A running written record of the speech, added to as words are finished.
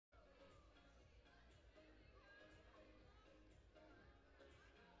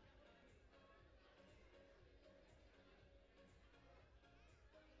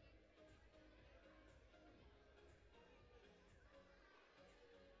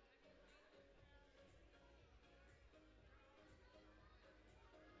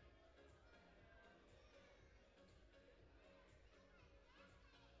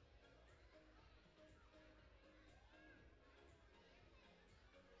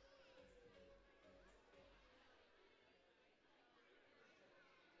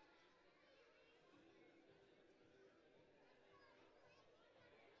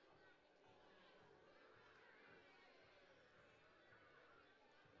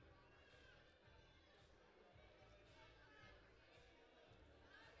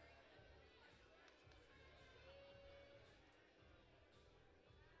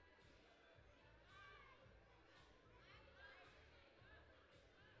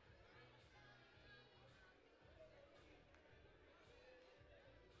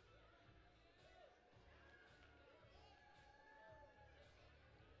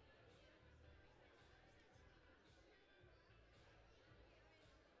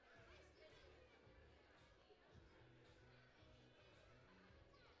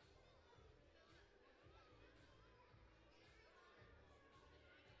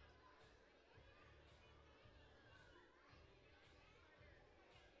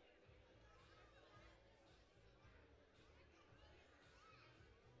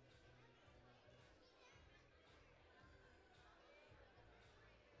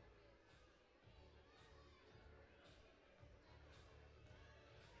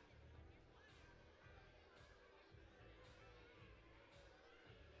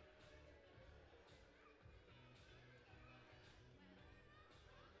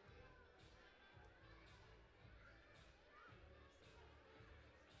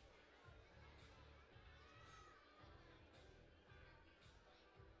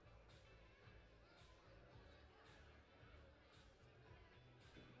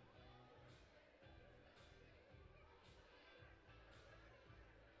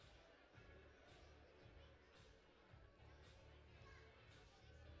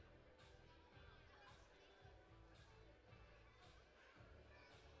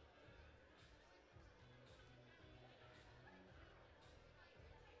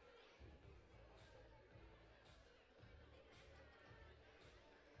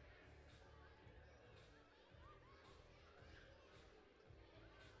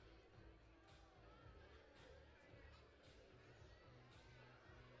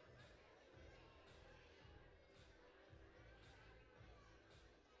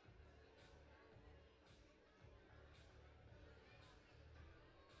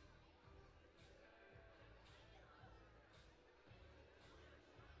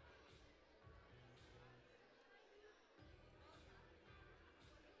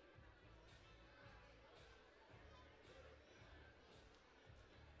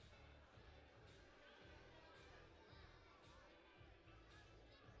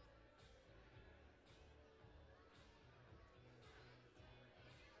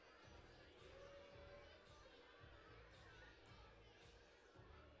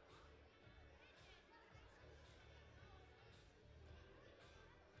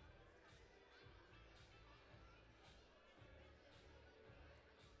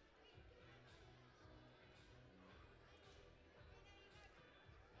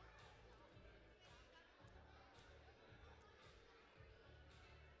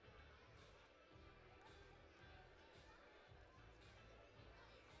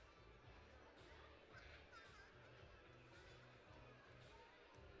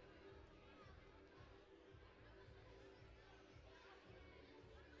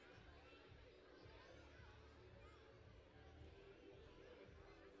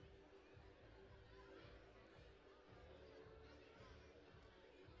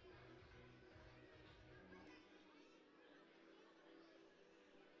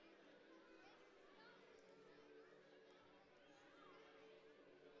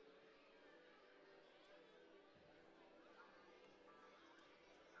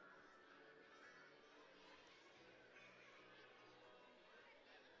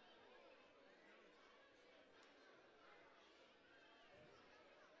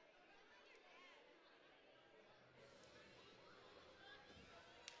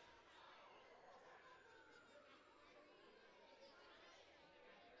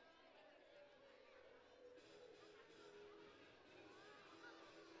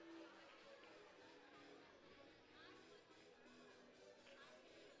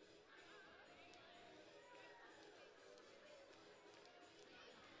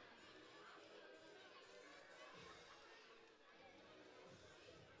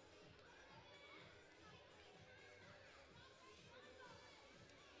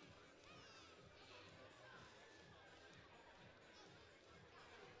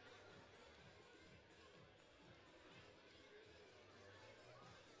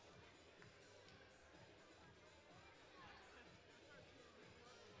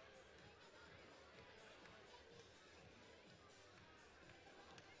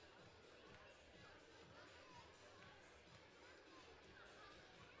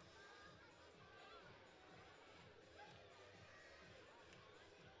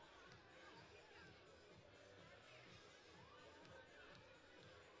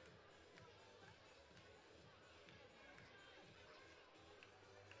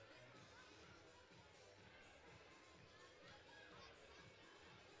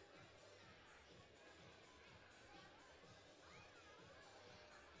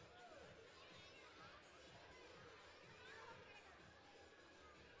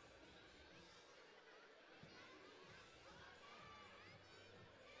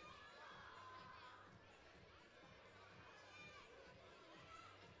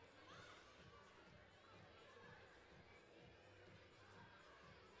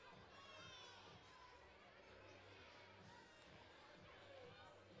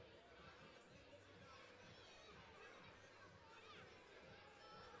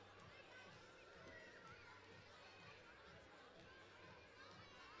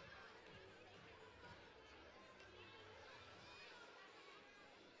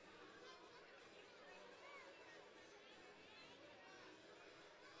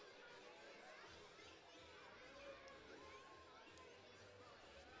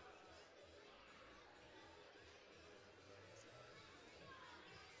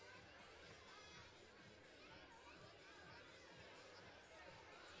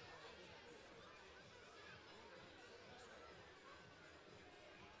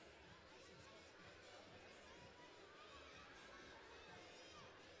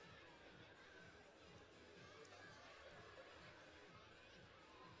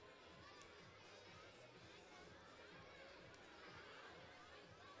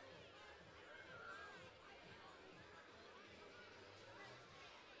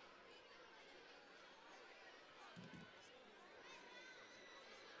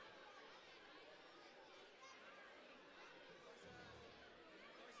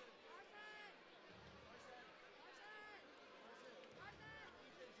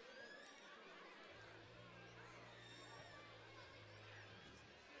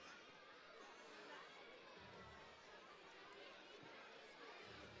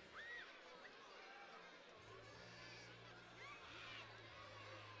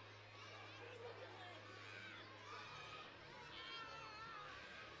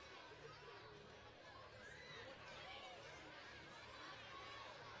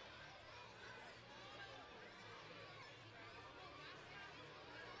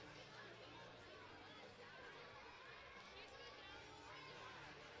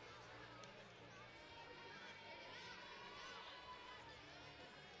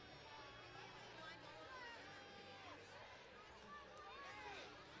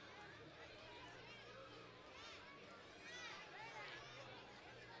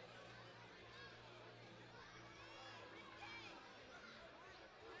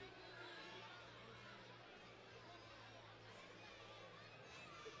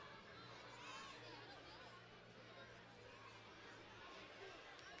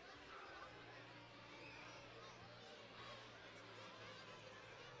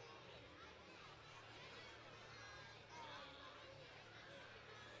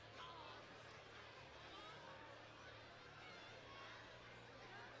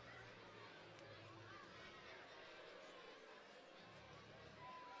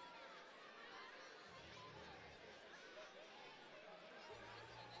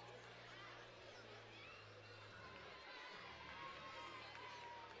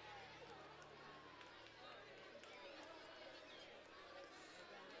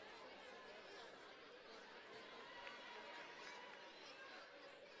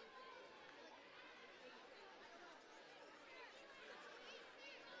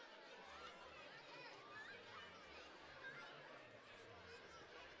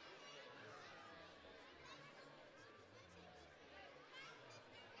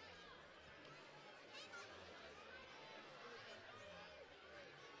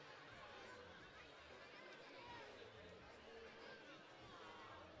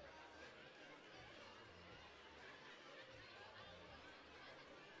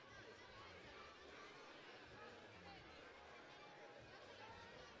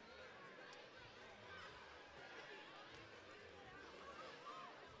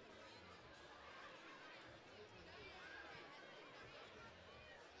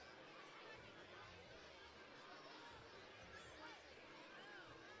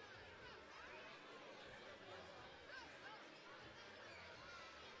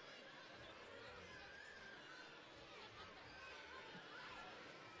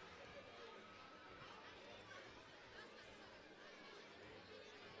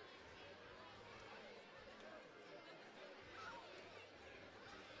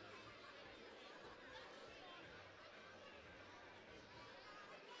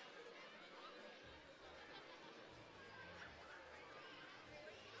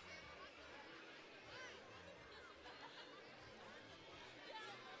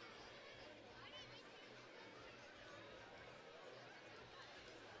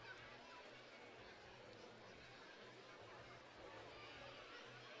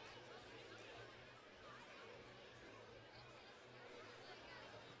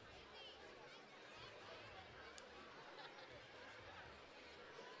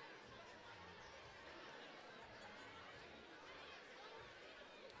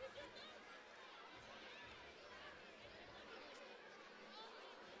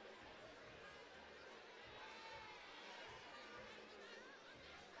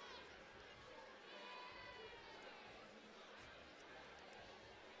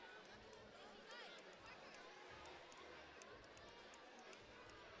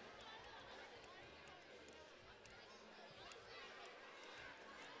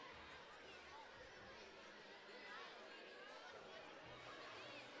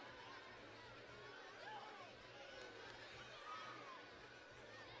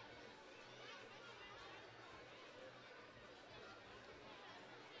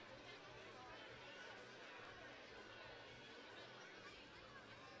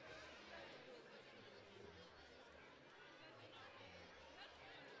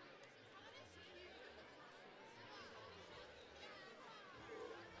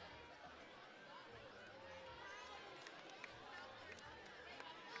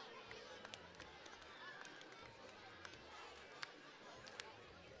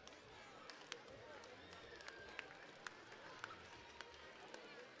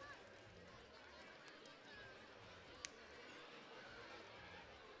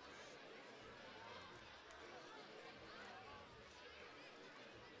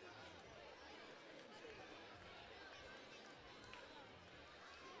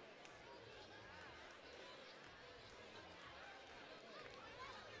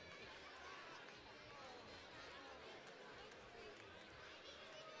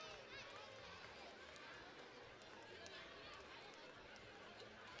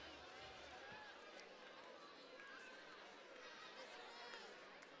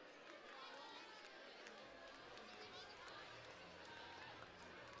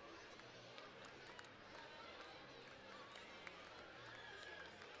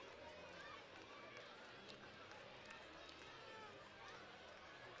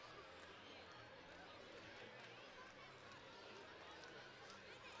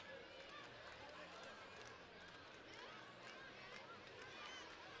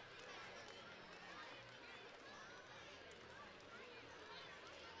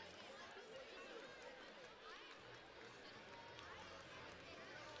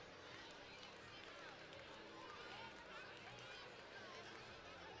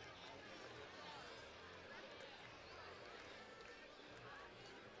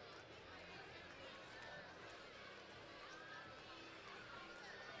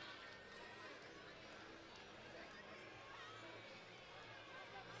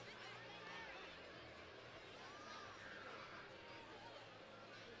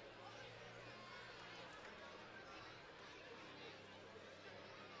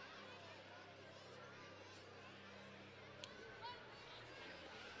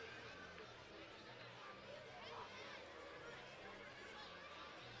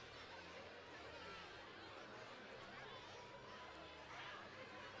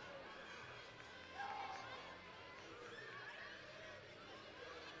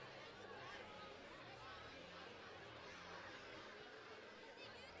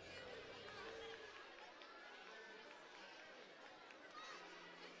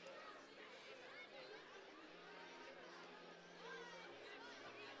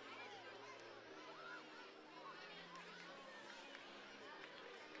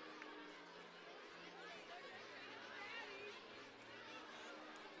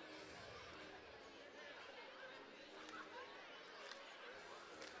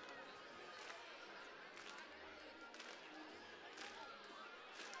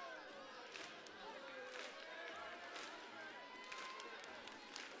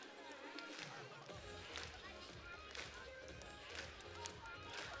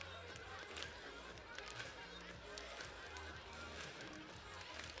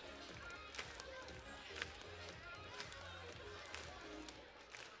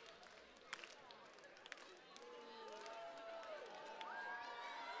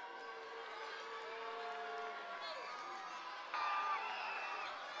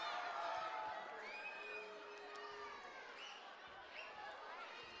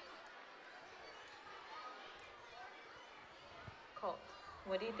Colt,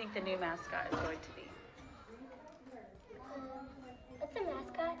 what do you think the new mascot is going to be? What's a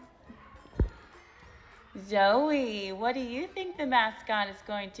mascot? Zoe, what do you think the mascot is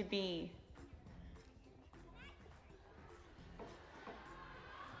going to be?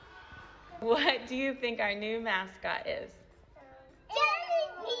 What do you think our new mascot is?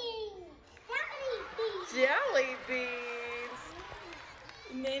 Jelly beans! Jelly beans!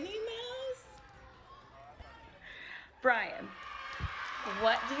 Minnie Mouse? Brian,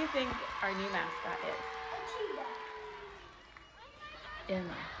 what do you think our new mascot is? A cheetah.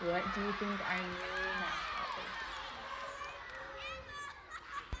 Emma, what do you think our new mascot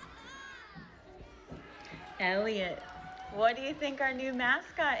is? Elliot, what do you think our new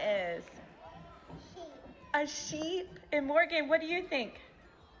mascot is? Sheep. A sheep? And Morgan, what do you think?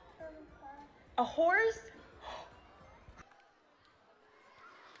 A horse?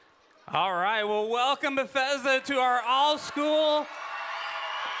 All right, well, welcome Bethesda to our all-school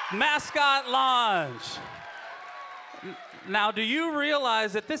mascot launch. Now, do you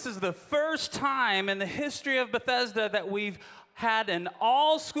realize that this is the first time in the history of Bethesda that we've had an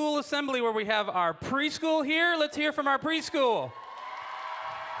all-school assembly where we have our preschool here? Let's hear from our preschool.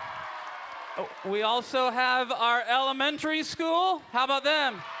 We also have our elementary school. How about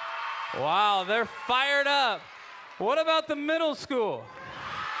them? Wow, they're fired up. What about the middle school?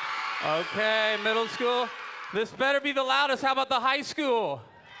 Okay, middle school. This better be the loudest. How about the high school?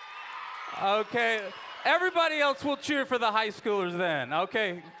 Okay, everybody else will cheer for the high schoolers then.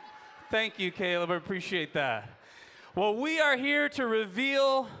 Okay, thank you, Caleb. I appreciate that. Well, we are here to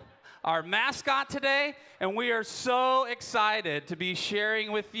reveal our mascot today, and we are so excited to be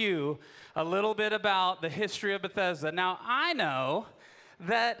sharing with you a little bit about the history of Bethesda. Now, I know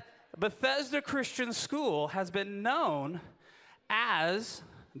that Bethesda Christian School has been known as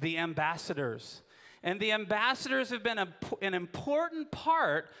the ambassadors. And the ambassadors have been an important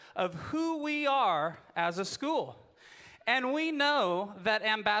part of who we are as a school. And we know that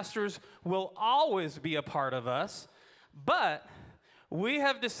ambassadors will always be a part of us, but we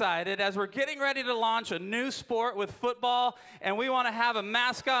have decided, as we're getting ready to launch a new sport with football, and we want to have a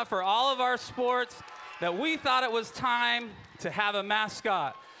mascot for all of our sports, that we thought it was time to have a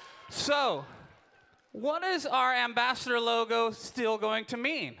mascot. So, what is our ambassador logo still going to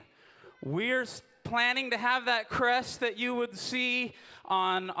mean? We're planning to have that crest that you would see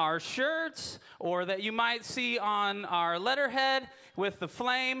on our shirts or that you might see on our letterhead with the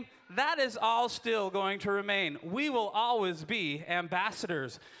flame. That is all still going to remain. We will always be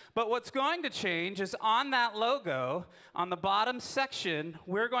ambassadors. But what's going to change is on that logo, on the bottom section,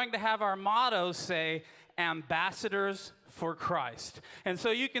 we're going to have our motto say, Ambassadors for Christ. And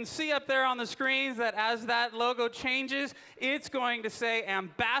so you can see up there on the screens that as that logo changes, it's going to say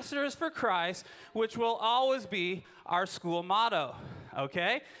Ambassadors for Christ, which will always be our school motto,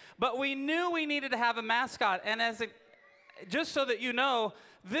 okay? But we knew we needed to have a mascot, and just so that you know,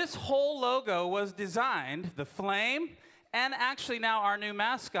 this whole logo was designed, the flame, and actually now our new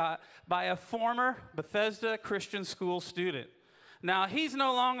mascot, by a former Bethesda Christian School student. Now, he's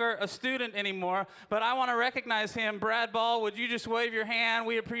no longer a student anymore, but I want to recognize him. Brad Ball, would you just wave your hand?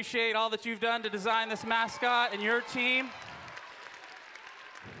 We appreciate all that you've done to design this mascot and your team.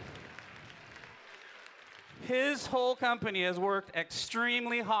 His whole company has worked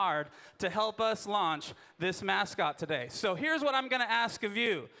extremely hard to help us launch this mascot today. So here's what I'm going to ask of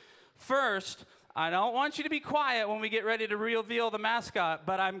you. First, I don't want you to be quiet when we get ready to reveal the mascot,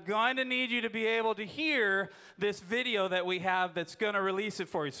 but I'm going to need you to be able to hear this video that we have that's going to release it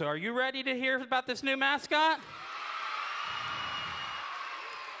for you. So are you ready to hear about this new mascot?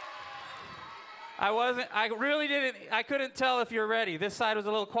 I couldn't tell if you're ready. This side was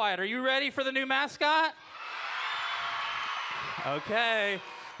a little quiet. Are you ready for the new mascot? Okay,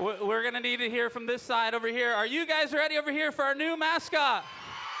 we're going to need to hear from this side over here. Are you guys ready over here for our new mascot?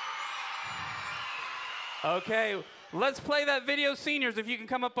 Okay, let's play that video. Seniors, if you can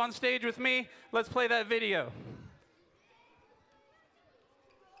come up on stage with me, let's play that video.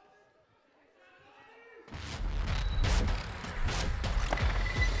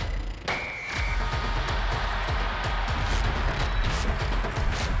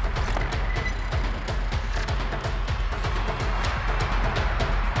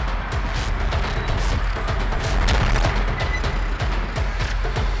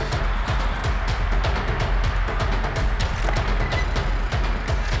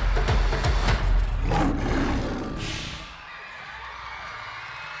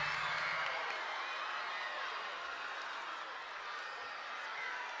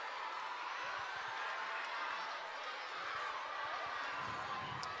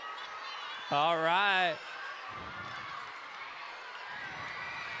 All right.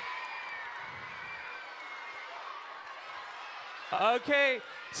 Okay,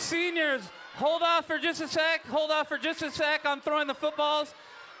 seniors, hold off for just a sec. Hold off for just a sec on throwing the footballs.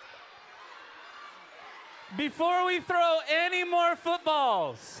 Before we throw any more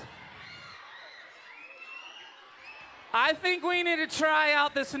footballs, I think we need to try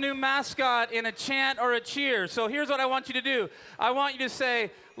out this new mascot in a chant or a cheer. So here's what I want you to do. I want you to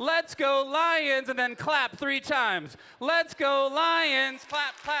say, "Let's go Lions," and then clap 3 times. Let's go Lions.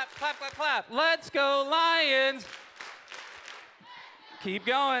 Clap, clap, clap, clap, clap. Let's go Lions. Keep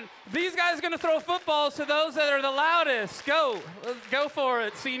going. These guys are going to throw footballs to those that are the loudest. Go. Go for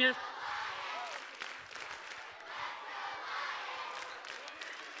it, seniors.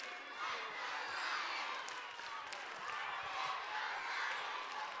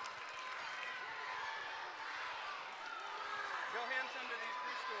 Go hand some to these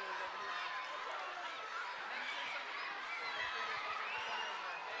preschoolers over here.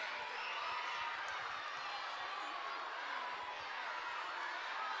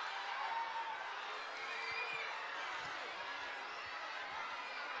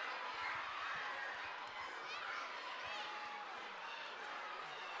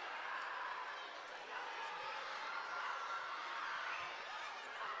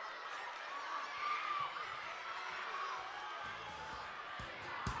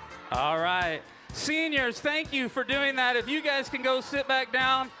 All right. Seniors, thank you for doing that. If you guys can go sit back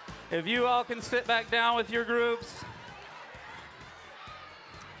down, if you all can sit back down with your groups.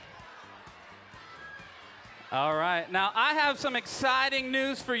 All right. Now, I have some exciting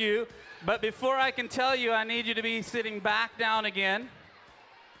news for you, but before I can tell you, I need you to be sitting back down again.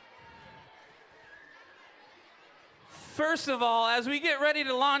 First of all, as we get ready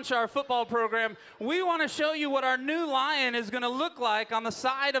to launch our football program, we want to show you what our new lion is going to look like on the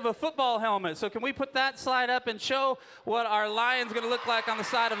side of a football helmet. So can we put that slide up and show what our lion's going to look like on the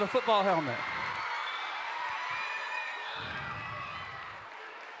side of a football helmet?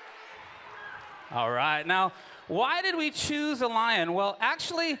 All right. Now, why did we choose a lion? Well,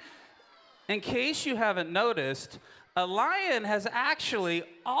 actually, in case you haven't noticed, a lion has actually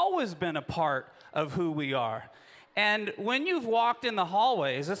always been a part of who we are. And when you've walked in the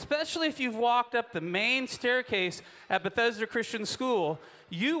hallways, especially if you've walked up the main staircase at Bethesda Christian School,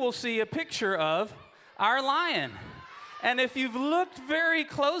 you will see a picture of our lion. And if you've looked very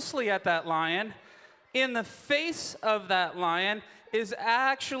closely at that lion, in the face of that lion is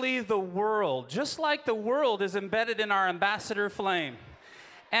actually the world, just like the world is embedded in our ambassador flame.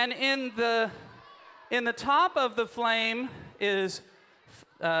 And in the top of the flame is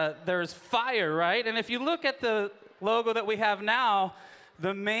there's fire, right? And if you look at the logo that we have now,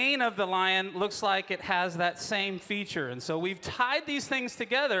 the mane of the lion looks like it has that same feature. And so we've tied these things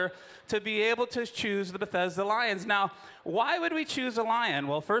together to be able to choose the Bethesda Lions. Now, why would we choose a lion?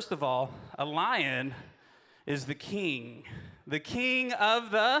 Well, first of all, a lion is the king of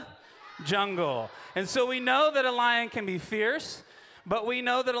the jungle. And so we know that a lion can be fierce, but we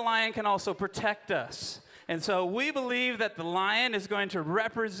know that a lion can also protect us. And so we believe that the lion is going to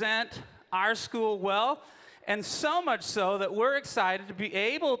represent our school well, and so much so that we're excited to be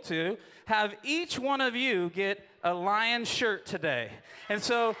able to have each one of you get a lion shirt today. And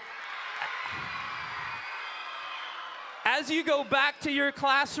so as you go back to your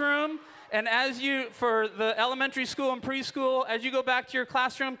classroom, and as you, for the elementary school and preschool, as you go back to your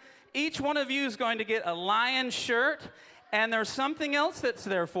classroom, each one of you is going to get a lion shirt, and there's something else that's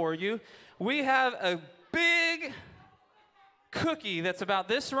there for you. We have a big cookie that's about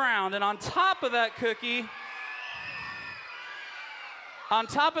this round, and on top of that cookie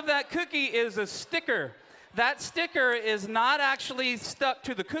is a sticker. That sticker is not actually stuck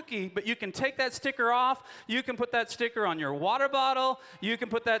to the cookie, but you can take that sticker off. You can put that sticker on your water bottle. You can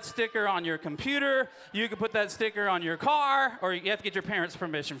put that sticker on your computer. You can put that sticker on your car, or you have to get your parents'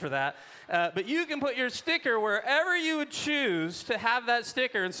 permission for that. But you can put your sticker wherever you would choose to have that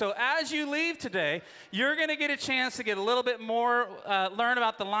sticker. And so as you leave today, you're going to get a chance to get a little bit more, learn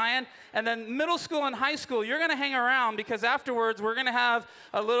about the lion. And then middle school and high school, you're going to hang around because afterwards we're going to have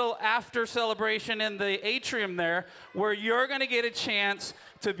a little after celebration in the atrium there where you're going to get a chance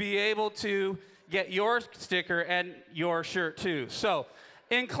to be able to get your sticker and your shirt too. So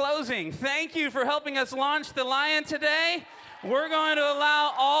in closing, thank you for helping us launch the lion today. We're going to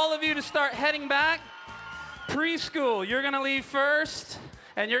allow all of you to start heading back. Preschool, you're going to leave first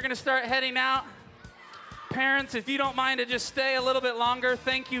and you're going to start heading out. Parents, if you don't mind to just stay a little bit longer,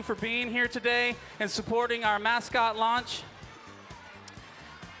 thank you for being here today and supporting our mascot launch.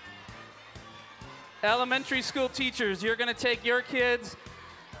 Elementary school teachers, you're going to take your kids.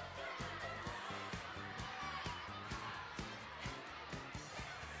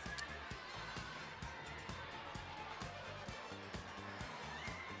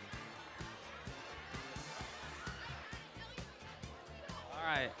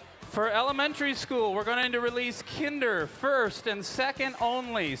 right. For elementary school, we're going to release kinder, first and second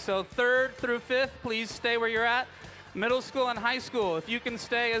only. So third through fifth, please stay where you're at. Middle school and high school, if you can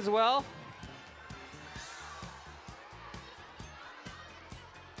stay as well.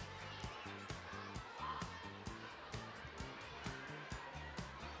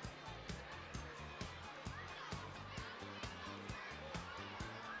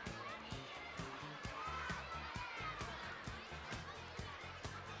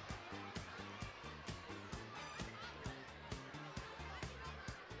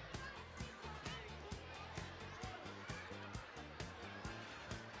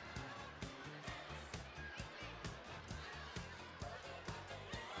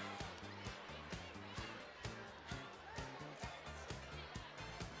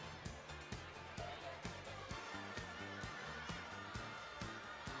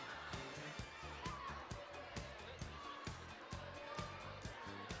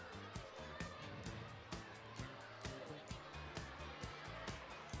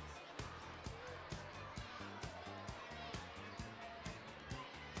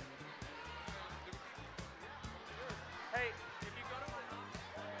 Hey, if you go to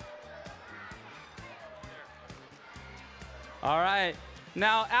All right.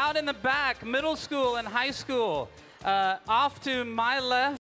 Now out in the back, middle school and high school, off to my left.